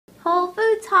Whole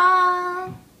Foods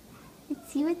haul.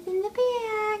 Let's see what's in the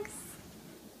bags.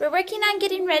 We're working on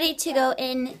getting ready to go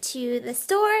into the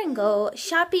store and go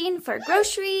shopping for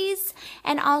groceries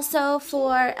and also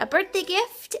for a birthday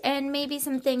gift and maybe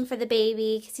something for the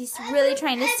baby because he's really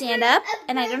trying to stand up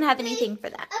and I don't have anything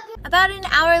for that. About an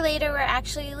hour later, we're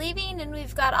actually leaving and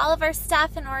we've got all of our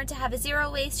stuff in order to have a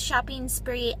zero waste shopping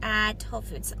spree at Whole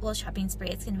Foods. Well, shopping spree,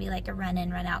 it's going to be like a run in,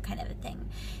 run out kind of a thing.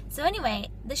 So anyway,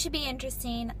 this should be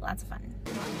interesting, lots of fun.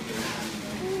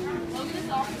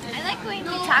 I like going to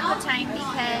Taco Time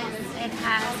because it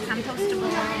has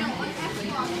compostable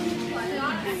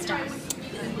stuff.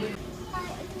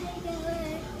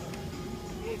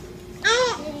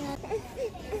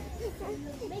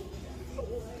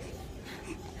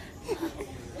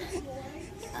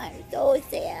 I'm so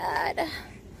sad.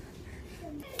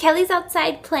 Kelly's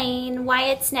outside playing,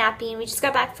 Wyatt's napping. We just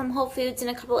got back from Whole Foods and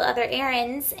a couple of other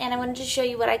errands, and I wanted to show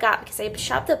you what I got because I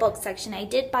shopped the bulk section. I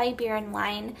did buy beer and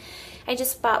wine. I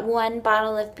just bought one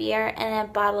bottle of beer and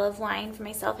a bottle of wine for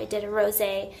myself. I did a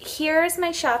rosé. Here's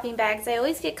my shopping bags. I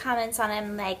always get comments on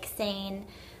them like saying,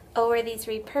 oh, were these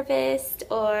repurposed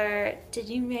or did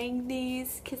you make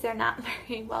these? Because they're not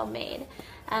very well made.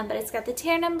 But it's got the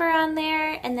tier number on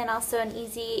there and then also an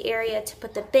easy area to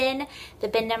put the bin. The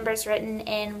bin number is written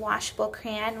in washable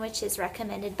crayon, which is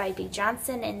recommended by B.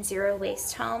 Johnson in Zero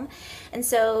Waste Home. And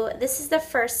so this is the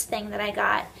first thing that I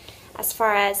got as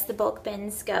far as the bulk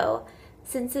bins go.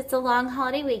 Since it's a long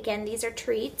holiday weekend, these are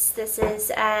treats. This is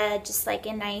just like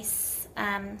a nice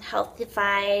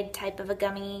healthified type of a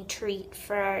gummy treat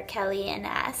for Kelly and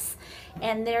us.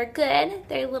 And they're good.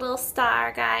 They're little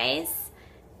star guys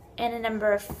in a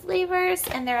number of flavors,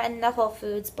 and they're in the Whole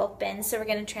Foods bulk bin, so we're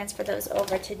going to transfer those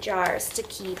over to jars to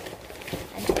keep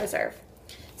and to preserve.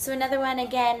 So another one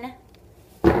again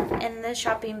in the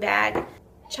shopping bag,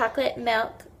 chocolate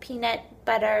milk peanut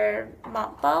butter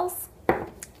malt balls.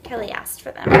 Kelly asked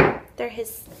for them. They're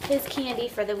his candy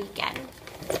for the weekend.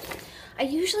 I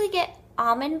usually get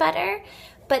almond butter,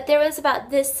 but there was about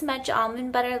this much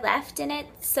almond butter left in it,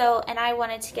 and I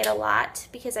wanted to get a lot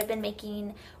because I've been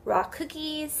making raw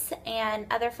cookies and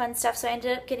other fun stuff, so I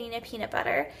ended up getting a peanut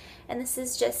butter. And this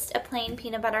is just a plain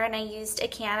peanut butter, and I used a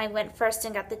can. I went first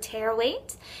and got the tear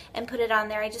weight and put it on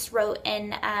there. I just wrote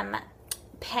in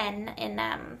pen in,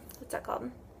 what's that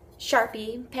called?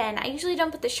 Sharpie pen. I usually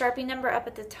don't put the Sharpie number up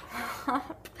at the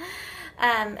top.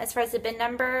 As far as the bin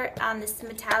number on this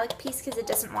metallic piece because it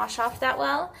doesn't wash off that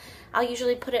well. I'll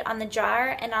usually put it on the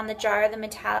jar, and on the jar the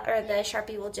the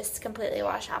Sharpie will just completely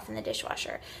wash off in the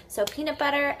dishwasher. So peanut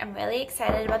butter, I'm really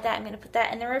excited about that. I'm going to put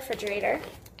that in the refrigerator.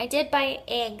 I did buy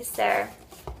eggs there.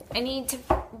 I need to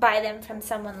buy them from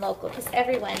someone local because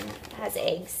everyone has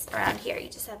eggs around here. You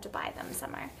just have to buy them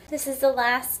somewhere. This is the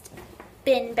last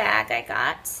bin bag I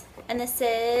got, and this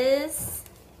is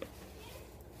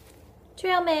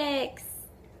trail mix.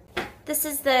 This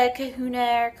is the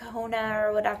Kahuna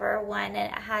or whatever one,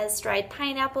 and it has dried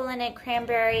pineapple in it,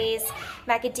 cranberries,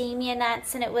 macadamia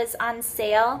nuts, and it was on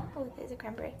sale. Oh, there's a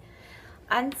cranberry.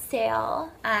 On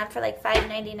sale for like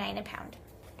 $5.99 a pound.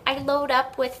 I load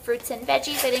up with fruits and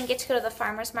veggies. I didn't get to go to the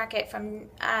farmer's market from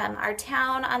our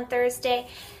town on Thursday.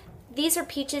 These are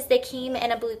peaches. They came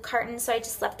in a blue carton, so I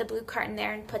just left the blue carton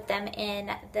there and put them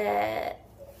in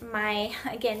my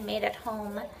again, made at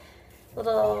home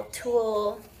little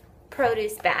tool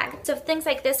produce bag. So things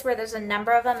like this where there's a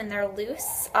number of them and they're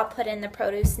loose, I'll put in the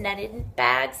produce netted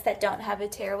bags that don't have a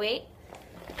tear weight.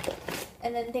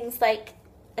 And then things like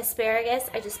asparagus,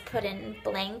 I just put in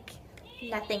blank,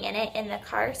 nothing in it in the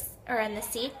car or in the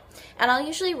seat. And I'll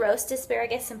usually roast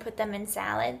asparagus and put them in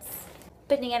salads.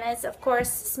 Bananas, of course,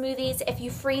 smoothies. If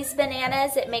you freeze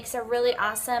bananas, it makes a really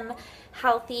awesome,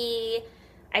 healthy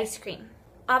ice cream.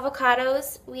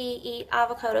 Avocados, we eat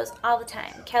avocados all the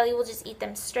time. Kelly will just eat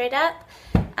them straight up.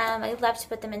 I love to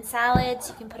put them in salads.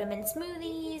 You can put them in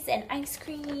smoothies and ice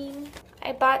cream.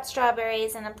 I bought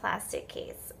strawberries in a plastic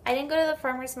case. I didn't go to the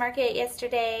farmer's market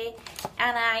yesterday,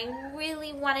 and I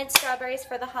really wanted strawberries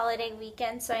for the holiday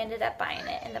weekend, so I ended up buying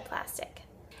it in the plastic.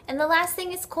 And the last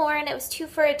thing is corn. It was 2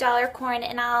 for $1 corn,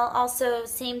 and I'll also,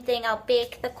 same thing, I'll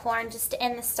bake the corn just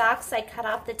in the stalks. I cut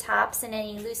off the tops and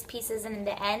any loose pieces and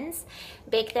the ends,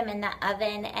 bake them in the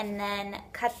oven, and then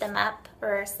cut them up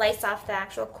or slice off the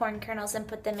actual corn kernels and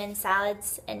put them in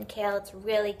salads and kale. It's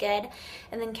really good.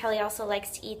 And then Kelly also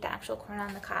likes to eat the actual corn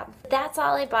on the cob. That's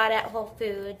all I bought at Whole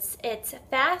Foods. It's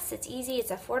fast, it's easy,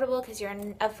 it's affordable because you're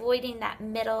avoiding that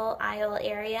middle aisle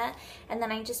area. And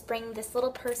then I just bring this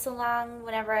little purse along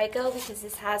whenever I go because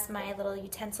this has my little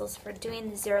utensils for doing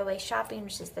the zero waste shopping,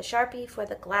 which is the Sharpie for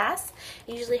the glass.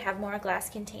 I usually have more glass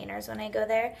containers when I go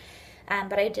there.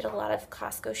 But I did a lot of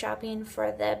Costco shopping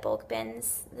for the bulk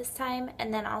bins this time.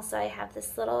 And then also I have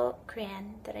this little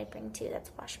crayon that I bring too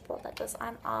that's washable that goes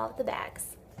on all of the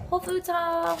bags. Whole Foods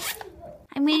haul.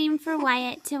 I'm waiting for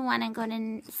Wyatt to want to go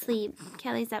to sleep.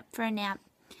 Kelly's up for a nap.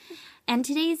 And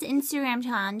today's Instagram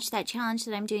challenge, that challenge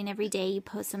that I'm doing every day, you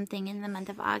post something in the month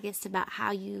of August about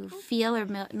how you feel or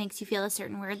makes you feel a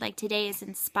certain word. Like today is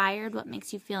inspired, what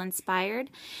makes you feel inspired.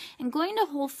 And going to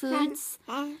Whole Foods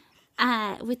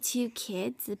with 2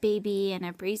 kids, a baby and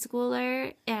a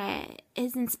preschooler,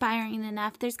 is inspiring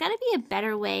enough. There's got to be a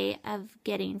better way of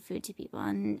getting food to people,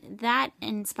 and that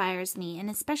inspires me, and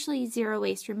especially zero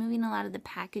waste, removing a lot of the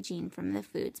packaging from the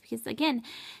foods, because again,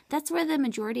 that's where the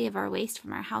majority of our waste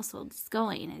from our household is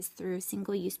going, is through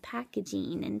single-use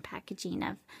packaging and packaging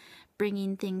of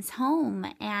bringing things home.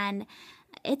 And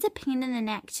it's a pain in the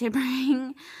neck to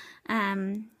bring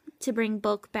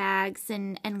bulk bags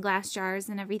and glass jars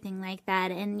and everything like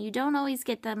that. And you don't always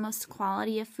get the most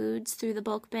quality of foods through the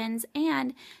bulk bins.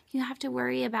 And you have to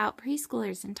worry about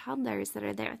preschoolers and toddlers that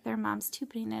are there with their moms too,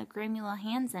 putting their grimy little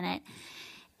hands in it.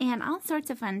 And all sorts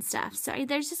of fun stuff. So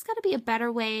there's just got to be a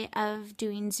better way of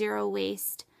doing zero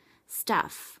waste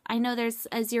stuff. I know there's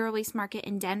a zero waste market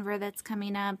in Denver that's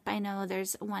coming up. I know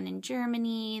there's one in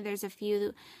Germany. There's a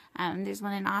few, there's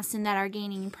one in Austin that are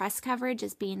gaining press coverage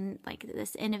as being like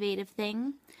this innovative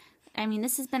thing. I mean,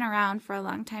 this has been around for a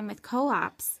long time with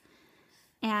co-ops,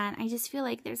 and I just feel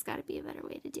like there's got to be a better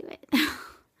way to do it.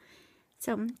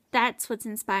 So that's what's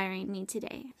inspiring me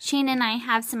today. Shane and I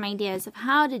have some ideas of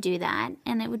how to do that,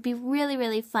 and it would be really,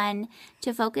 really fun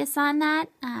to focus on that.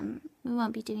 We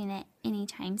won't be doing it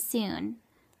anytime soon,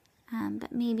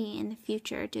 but maybe in the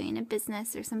future doing a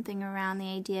business or something around the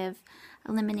idea of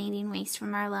eliminating waste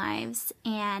from our lives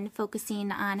and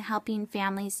focusing on helping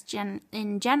families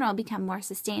in general become more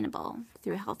sustainable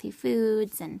through healthy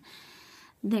foods and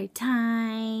their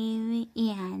time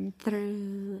and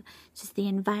through just the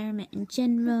environment in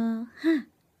general. Huh?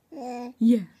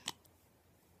 Yeah.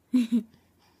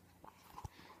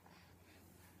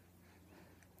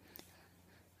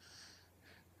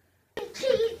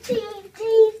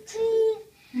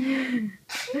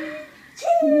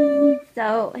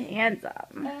 So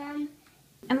handsome.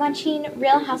 I'm watching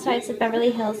Real Housewives of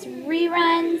Beverly Hills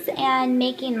reruns and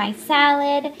making my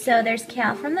salad. So there's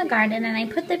kale from the garden, and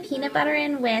I put the peanut butter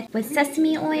in with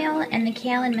sesame oil and the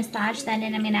kale and massage that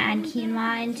in. I'm going to add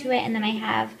quinoa into it, and then I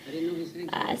have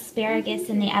asparagus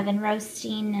in the oven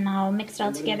roasting, and I'll mix it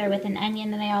all together with an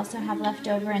onion that I also have left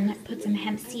over, and put some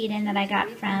hemp seed in that I got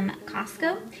from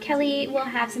Costco. Kelly will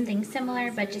have something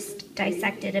similar, but just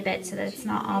dissected a bit so that it's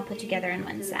not all put together in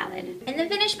one salad. And the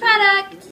finished product!